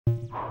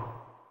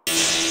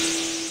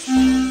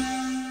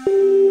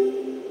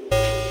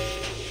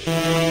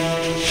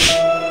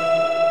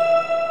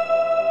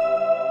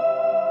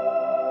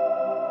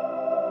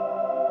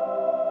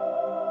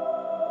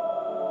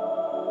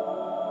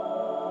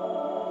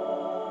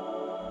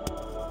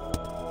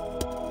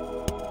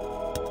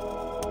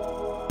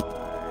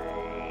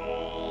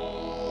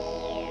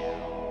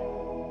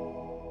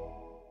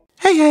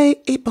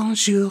et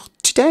bonjour.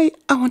 Today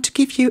I want to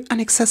give you an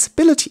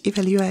accessibility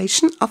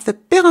evaluation of the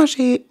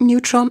Behringer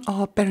Neutron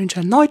or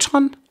Behringer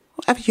Neutron,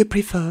 whatever you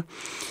prefer.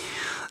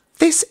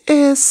 This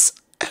is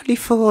only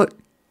for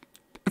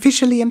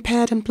visually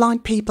impaired and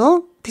blind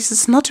people. This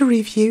is not a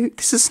review,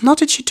 this is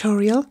not a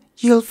tutorial.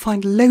 You'll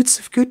find loads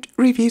of good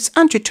reviews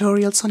and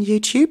tutorials on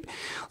YouTube.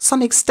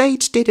 Sonic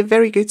State did a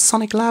very good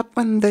Sonic Lab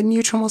when the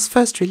Neutron was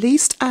first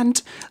released,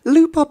 and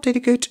Loopop did a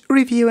good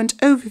review and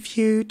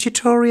overview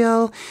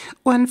tutorial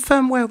when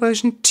firmware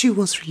version 2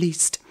 was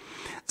released.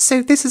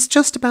 So this is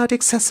just about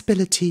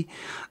accessibility,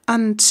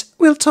 and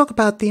we'll talk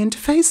about the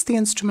interface, the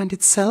instrument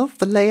itself,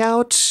 the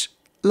layout,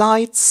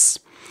 lights.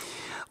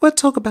 We'll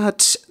talk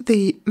about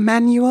the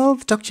manual,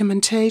 the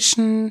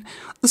documentation,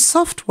 the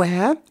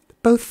software,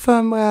 both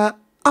firmware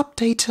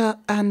updater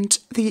and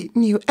the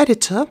new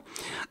editor,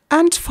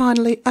 and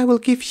finally I will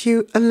give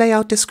you a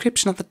layout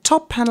description of the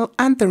top panel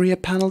and the rear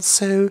panel,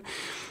 so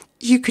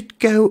you could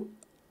go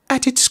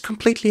at it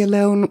completely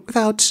alone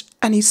without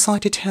any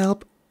sighted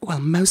help. Well,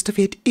 most of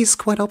it is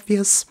quite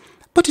obvious,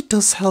 but it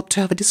does help to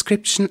have a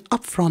description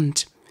up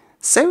front.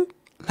 So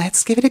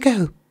let's give it a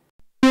go.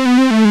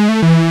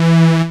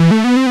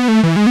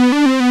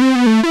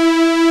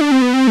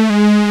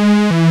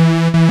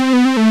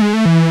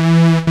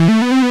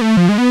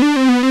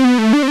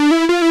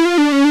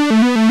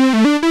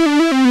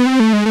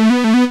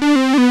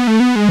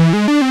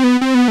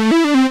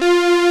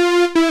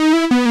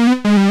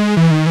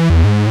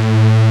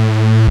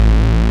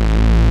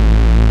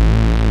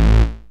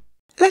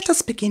 Let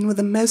us begin with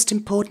the most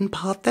important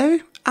part though,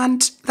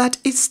 and that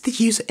is the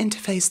user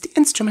interface, the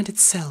instrument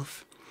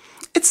itself.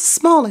 It's a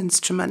small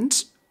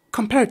instrument,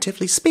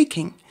 comparatively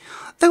speaking,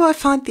 though I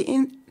find the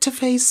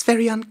interface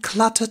very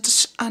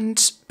uncluttered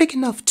and big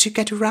enough to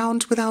get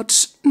around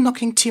without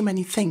knocking too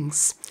many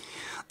things.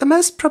 The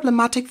most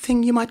problematic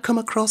thing you might come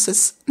across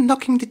is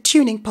knocking the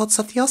tuning pots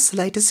of the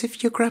oscillators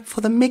if you grab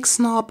for the mix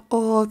knob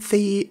or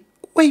the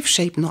wave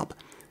shape knob.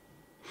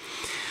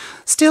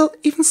 Still,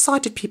 even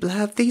sighted people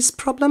have these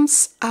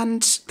problems,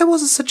 and there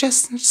was a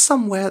suggestion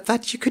somewhere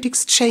that you could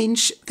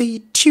exchange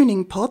the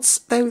tuning pots,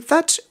 though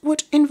that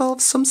would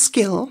involve some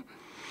skill.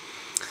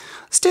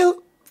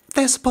 Still,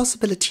 there's a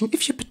possibility,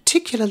 if you're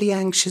particularly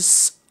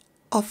anxious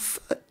of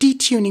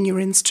detuning your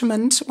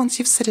instrument once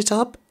you've set it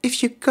up.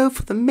 If you go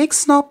for the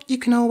mix knob, you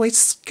can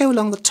always go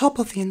along the top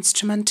of the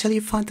instrument till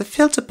you find the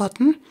filter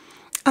button,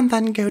 and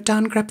then go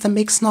down, grab the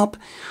mix knob,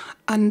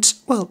 and,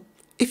 well,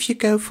 if you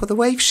go for the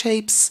wave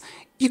shapes,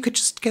 you could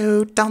just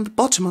go down the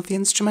bottom of the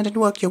instrument and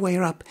work your way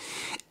up.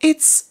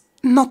 It's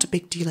not a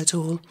big deal at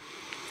all.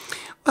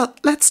 Well,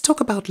 let's talk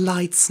about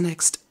lights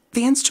next.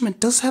 The instrument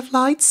does have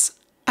lights,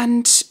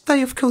 and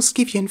they of course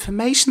give you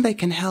information, they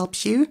can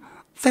help you,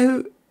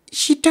 though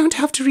you don't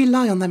have to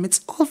rely on them.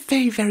 It's all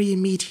very, very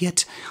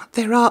immediate.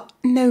 There are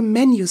no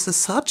menus as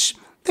such.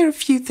 There are a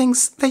few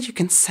things that you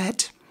can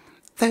set,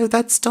 though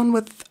that's done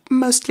with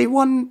mostly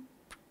one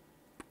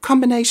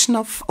combination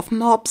of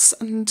knobs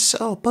and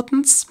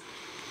buttons.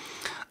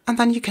 And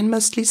then you can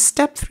mostly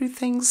step through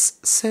things,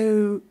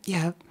 so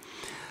yeah.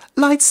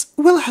 Lights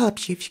will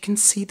help you if you can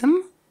see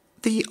them.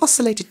 The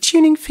oscillator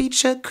tuning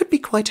feature could be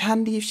quite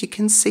handy if you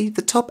can see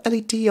the top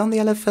LED on the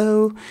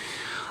LFO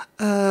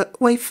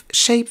wave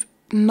shape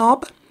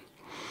knob.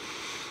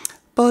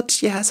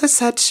 But yeah, as I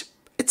said,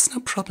 it's no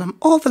problem.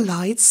 All the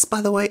lights, by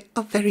the way,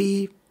 are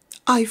very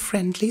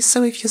eye-friendly,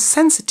 so if you're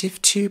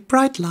sensitive to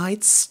bright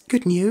lights,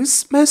 good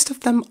news. Most of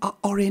them are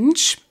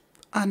orange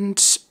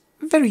and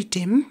very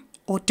dim,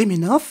 or dim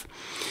enough.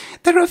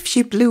 There are a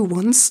few blue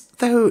ones,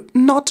 though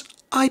not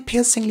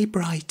eye-piercingly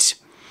bright.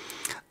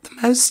 The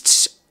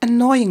most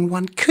annoying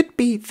one could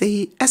be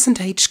the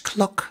S&H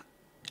clock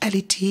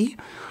LED.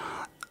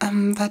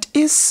 That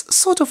is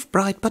sort of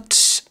bright,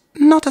 but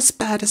not as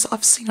bad as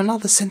I've seen on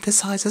other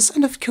synthesizers.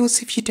 And of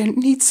course, if you don't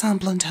need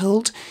sample and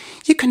hold,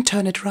 you can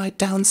turn it right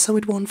down so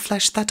it won't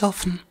flash that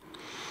often.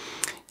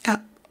 Yeah,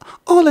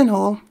 all in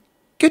all,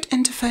 good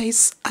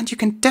interface, and you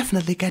can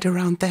definitely get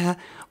around there,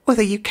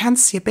 whether you can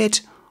see a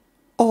bit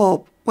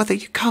or whether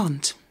you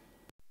can't.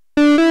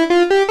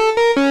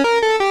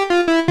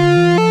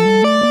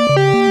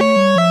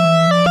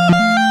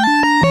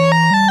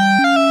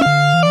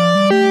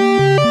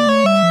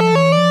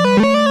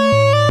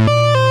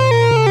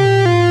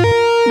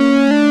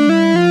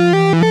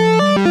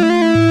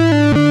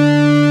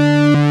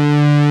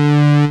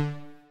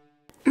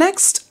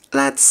 Next,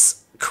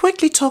 let's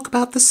quickly talk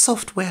about the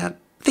software.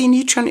 The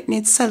Neutron in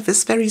itself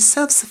is very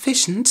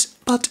self-sufficient,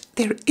 but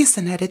there is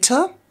an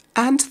editor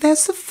and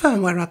there's a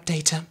firmware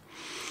updater.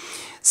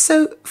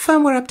 So,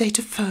 firmware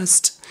updater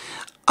first.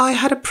 I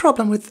had a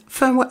problem with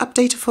firmware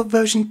updater for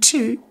version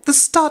 2. The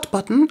start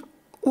button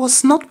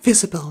was not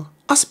visible.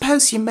 I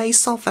suppose you may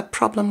solve that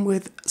problem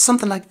with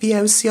something like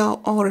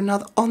VOCR or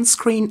another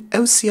on-screen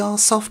OCR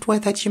software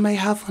that you may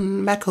have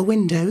on Mac or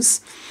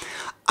Windows.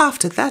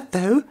 After that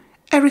though,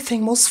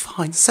 everything was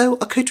fine. So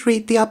I could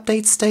read the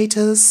update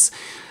status,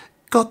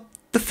 got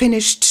the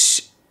finished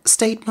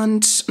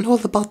statement and all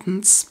the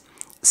buttons.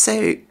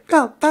 So,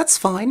 well, that's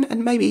fine,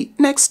 and maybe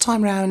next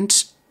time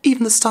round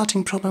even the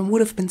starting problem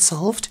would have been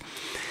solved.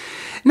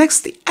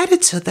 Next, the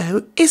editor,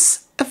 though,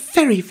 is a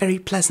very, very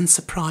pleasant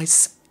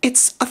surprise.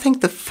 It's, I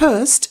think, the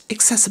first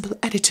accessible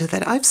editor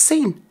that I've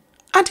seen,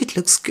 and it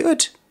looks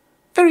good.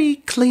 Very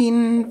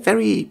clean,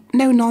 very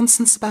no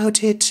nonsense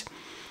about it.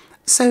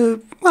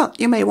 So, well,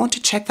 you may want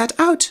to check that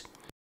out.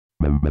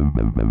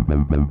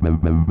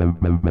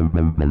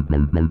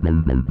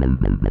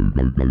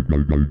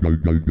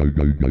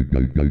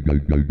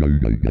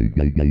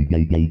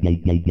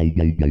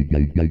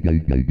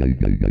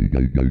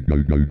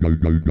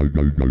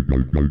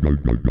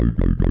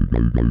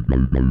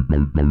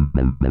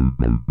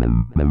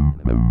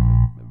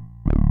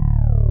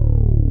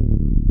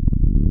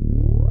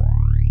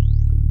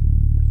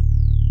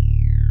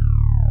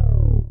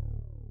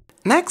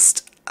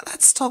 Next,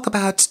 let's talk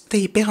about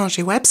the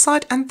Behringer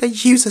website and the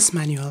user's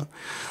manual.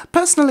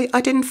 Personally,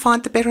 I didn't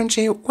find the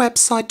Behringer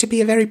website to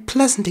be a very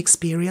pleasant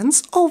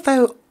experience,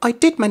 although I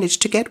did manage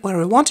to get where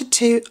I wanted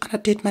to, and I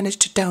did manage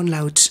to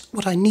download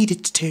what I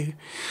needed to.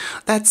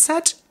 That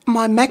said,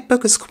 my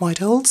MacBook is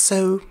quite old,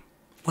 so,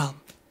 well,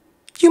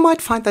 you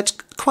might find that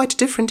quite a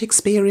different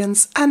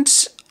experience,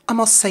 and I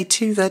must say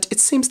too that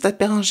it seems that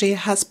Behringer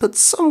has put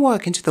some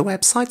work into the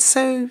website,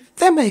 so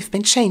there may have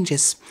been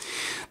changes.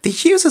 The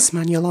user's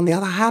manual, on the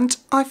other hand,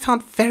 I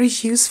found very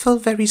useful,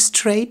 very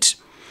straight,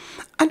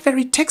 and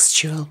very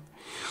textual.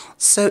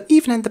 So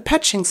even in the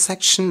patching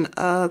section,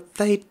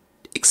 they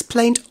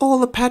explained all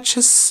the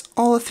patches,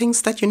 all the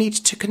things that you need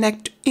to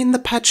connect in the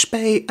patch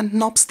bay and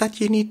knobs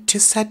that you need to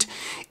set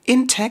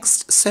in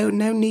text, so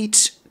no need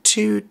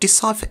to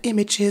decipher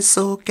images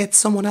or get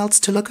someone else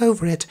to look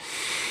over it.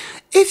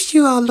 If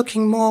you are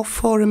looking more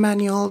for a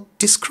manual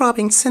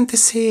describing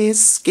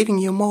synthesis, giving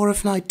you more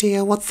of an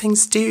idea what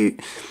things do,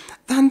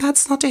 then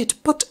that's not it.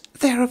 But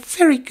there are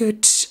very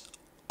good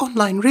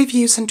online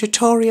reviews and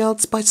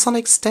tutorials by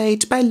Sonic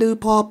State, by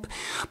Loopop,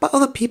 by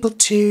other people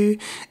too.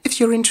 If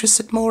you're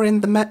interested more in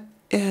the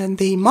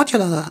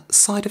modular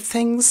side of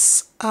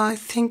things, I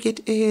think it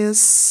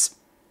is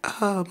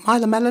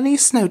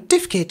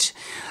Diffkit,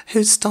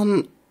 who's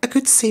done a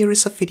good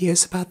series of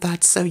videos about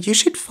that, so you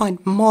should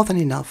find more than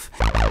enough.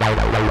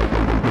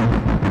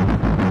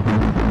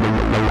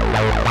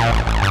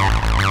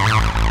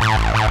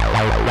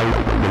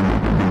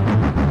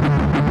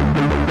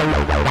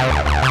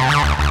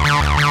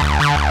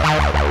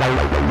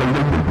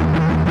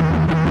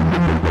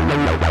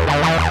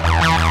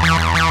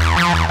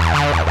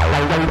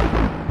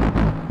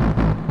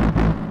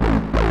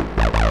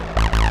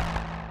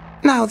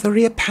 Now the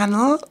rear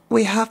panel,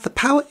 we have the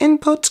power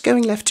input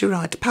going left to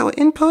right. Power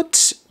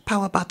input,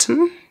 power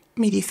button,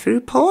 MIDI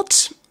through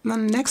port.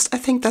 And next I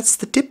think that's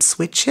the dip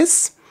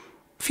switches.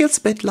 Feels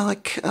a bit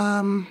like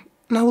an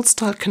old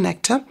style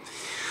connector.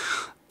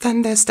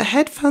 Then there's the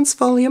headphones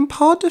volume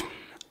pod.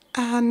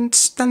 And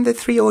then the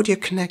 3 audio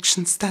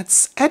connections.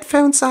 That's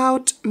headphones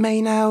out,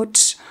 main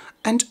out,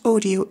 and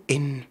audio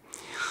in.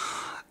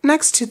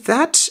 Next to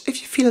that,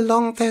 if you feel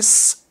along,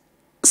 there's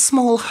a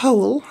small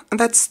hole, and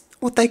that's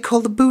what they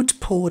call the boot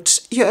port.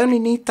 You only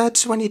need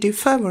that when you do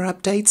firmware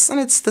updates, and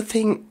it's the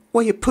thing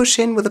where you push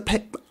in with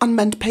a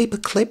unmanned paper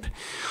clip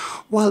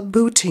while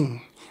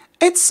booting.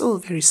 It's all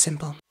very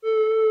simple.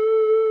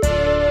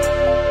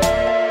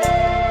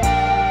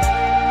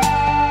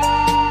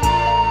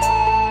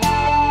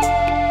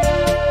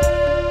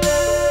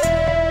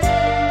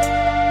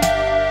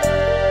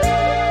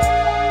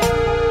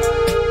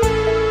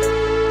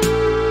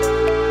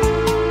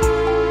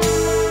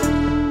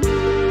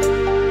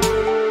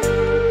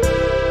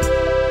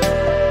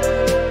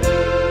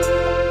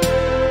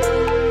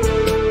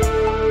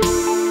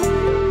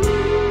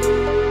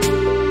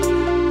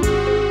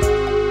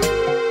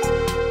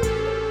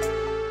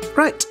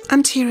 Right,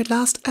 and here at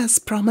last, as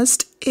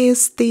promised,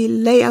 is the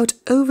layout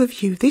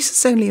overview. This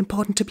is only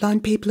important to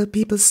blind people or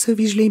people so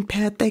visually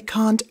impaired they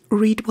can't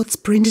read what's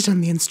printed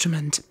on the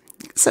instrument.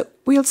 So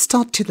we'll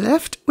start to the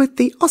left with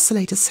the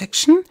oscillator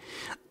section.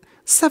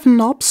 7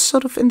 knobs,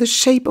 sort of in the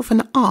shape of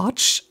an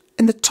arch.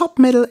 In the top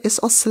middle is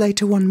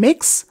oscillator 1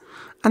 mix,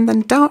 and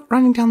then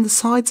running down the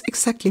sides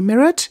exactly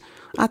mirrored.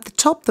 At the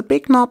top, the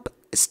big knob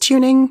is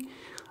tuning,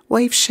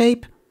 wave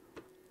shape,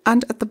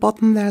 and at the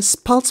bottom there's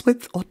pulse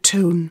width or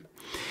tone.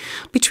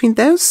 Between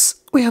those,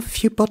 we have a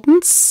few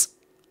buttons.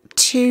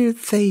 To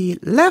the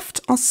left,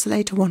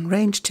 oscillator 1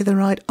 range. To the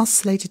right,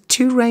 oscillator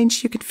 2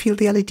 range. You can feel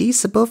the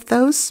LEDs above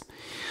those.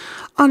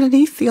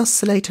 Underneath the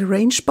oscillator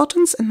range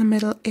buttons, in the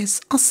middle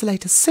is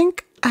oscillator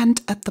sync, and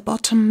at the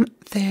bottom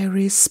there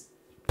is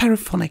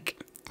paraphonic.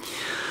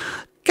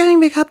 Going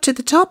back up to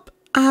the top,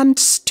 and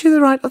to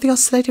the right of the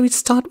oscillator, we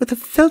start with the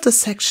filter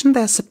section.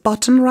 There's a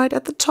button right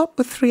at the top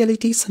with 3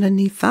 LEDs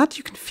underneath that.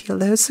 You can feel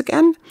those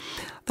again.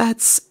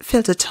 That's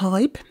filter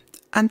type.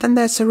 And then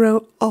there's a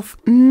row of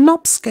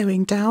knobs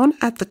going down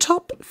at the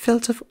top.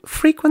 Filter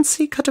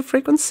frequency, cutoff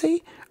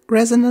frequency,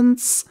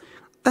 resonance.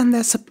 Then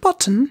there's a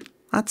button.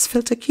 That's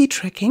filter key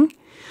tracking.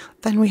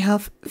 Then we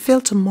have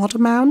filter mod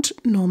amount,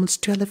 normals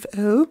to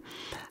LFO,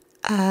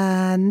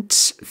 and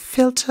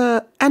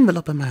filter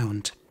envelope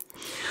amount.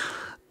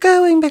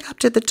 Going back up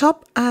to the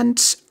top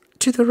and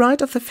to the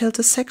right of the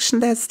filter section,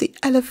 there's the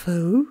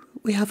LFO.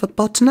 We have a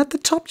button at the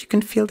top. You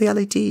can feel the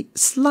LED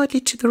slightly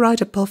to the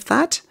right above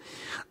that.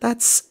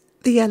 That's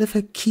the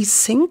LFO key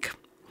sync.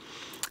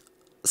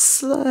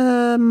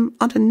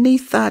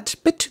 Underneath that,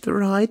 bit to the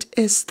right,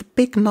 is the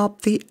big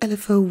knob, the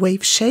LFO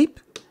wave shape.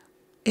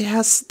 It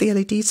has the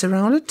LEDs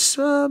around it.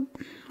 Well,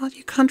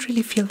 you can't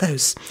really feel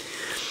those.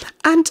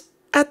 And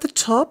at the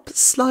top,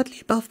 slightly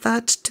above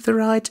that, to the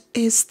right,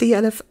 is the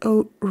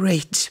LFO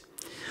rate.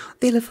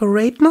 The LFO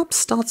rate knob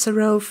starts a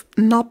row of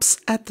knobs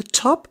at the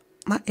top.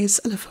 That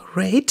is LFO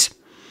rate,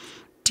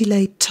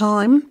 delay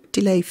time,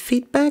 delay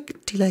feedback,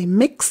 delay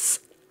mix,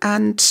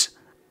 and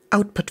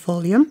output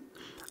volume.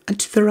 And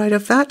to the right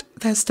of that,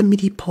 there's the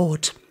MIDI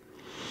port.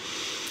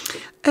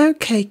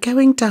 Okay,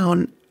 going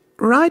down,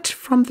 right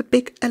from the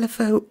big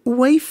LFO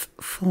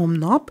waveform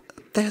knob,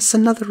 there's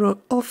another row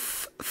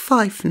of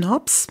 5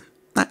 knobs.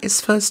 That is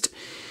first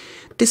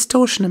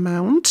distortion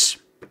amount,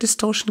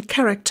 distortion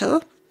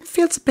character.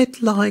 Feels a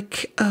bit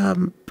like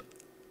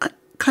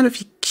kind of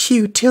a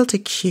EQ, tilt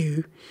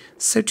EQ.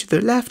 So to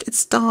the left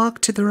it's dark,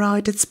 to the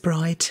right it's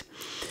bright.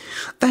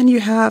 Then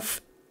you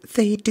have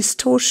the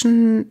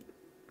distortion,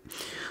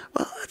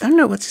 well, I don't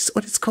know what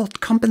it's called,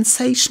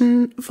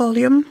 compensation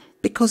volume,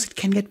 because it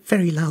can get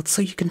very loud,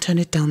 so you can turn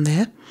it down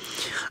there.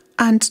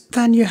 And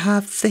then you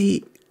have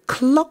the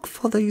clock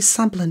for the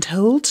sample and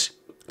hold,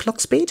 clock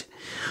speed.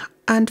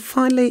 And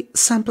finally,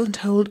 sample and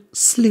hold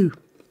slew.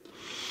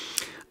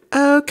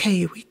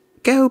 Okay, we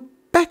go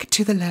back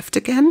to the left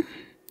again.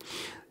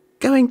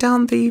 Going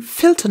down the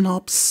filter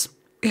knobs,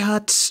 we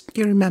had,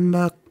 you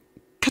remember,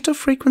 cutoff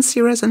frequency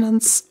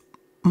resonance,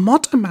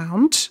 mod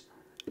amount,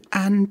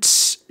 and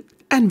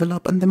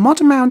envelope. And the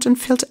mod amount and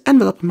filter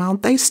envelope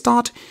amount, they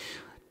start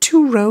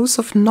 2 rows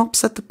of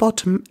knobs at the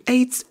bottom,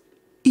 8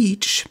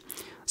 each.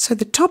 So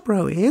the top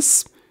row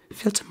is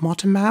filter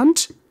mod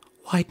amount,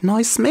 white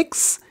noise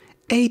mix,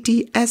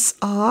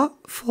 ADSR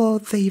for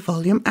the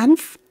volume and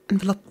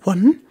envelope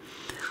 1,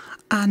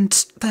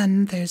 and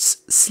then there's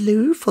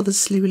slew for the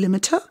slew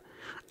limiter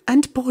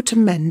and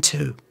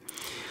portamento.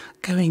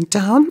 Going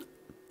down,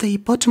 the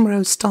bottom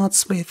row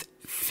starts with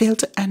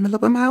filter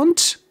envelope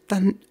amount,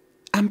 then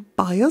amp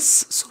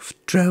bias, sort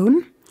of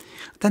drone,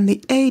 then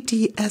the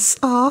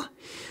ADSR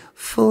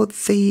for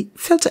the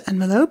filter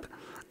envelope,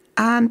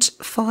 and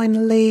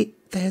finally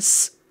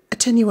there's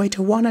attenuator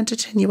 1 and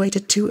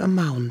attenuator 2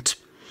 amount.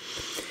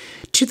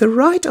 To the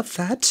right of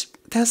that,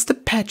 there's the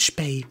patch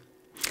bay.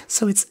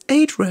 So it's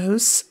 8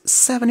 rows,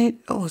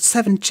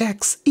 7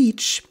 jacks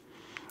each.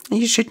 And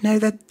you should know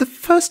that the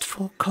first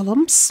 4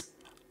 columns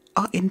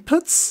are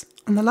inputs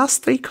and the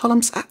last 3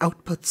 columns are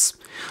outputs.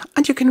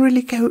 And you can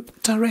really go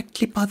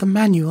directly by the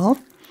manual.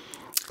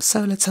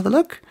 So let's have a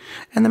look.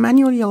 In the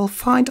manual you'll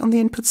find on the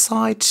input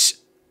side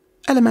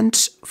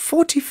element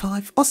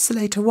 45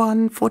 oscillator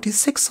 1,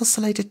 46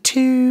 oscillator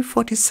 2,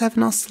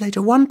 47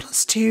 oscillator 1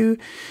 plus 2,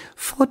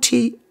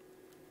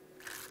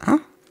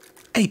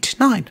 8,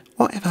 9,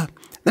 whatever.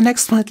 The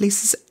next one at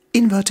least is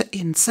inverter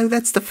in. So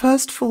that's the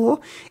first 4.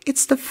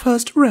 It's the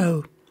first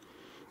row.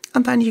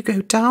 And then you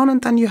go down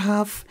and then you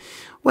have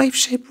wave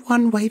shape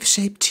 1, wave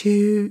shape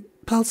 2,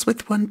 pulse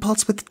width 1,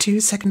 pulse width 2,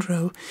 second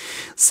row.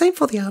 Same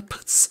for the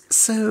outputs.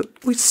 So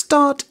we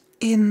start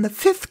in the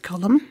 5th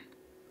column.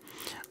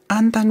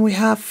 And then we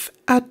have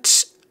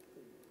at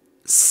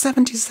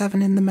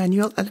 77 in the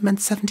manual,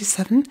 element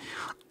 77,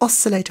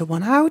 oscillator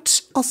 1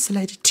 out,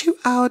 oscillator 2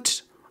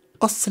 out,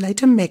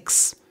 oscillator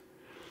mix.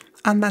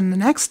 And then the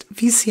next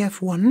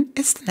VCF1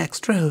 is the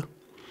next row.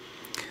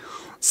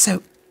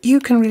 So you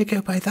can really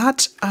go by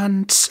that,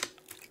 and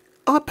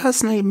I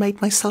personally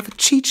made myself a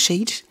cheat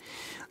sheet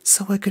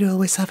so I could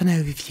always have an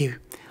overview.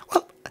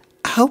 Well,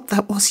 I hope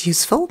that was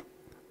useful.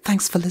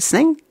 Thanks for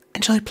listening.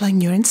 Enjoy playing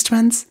your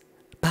instruments.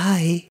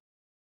 Bye.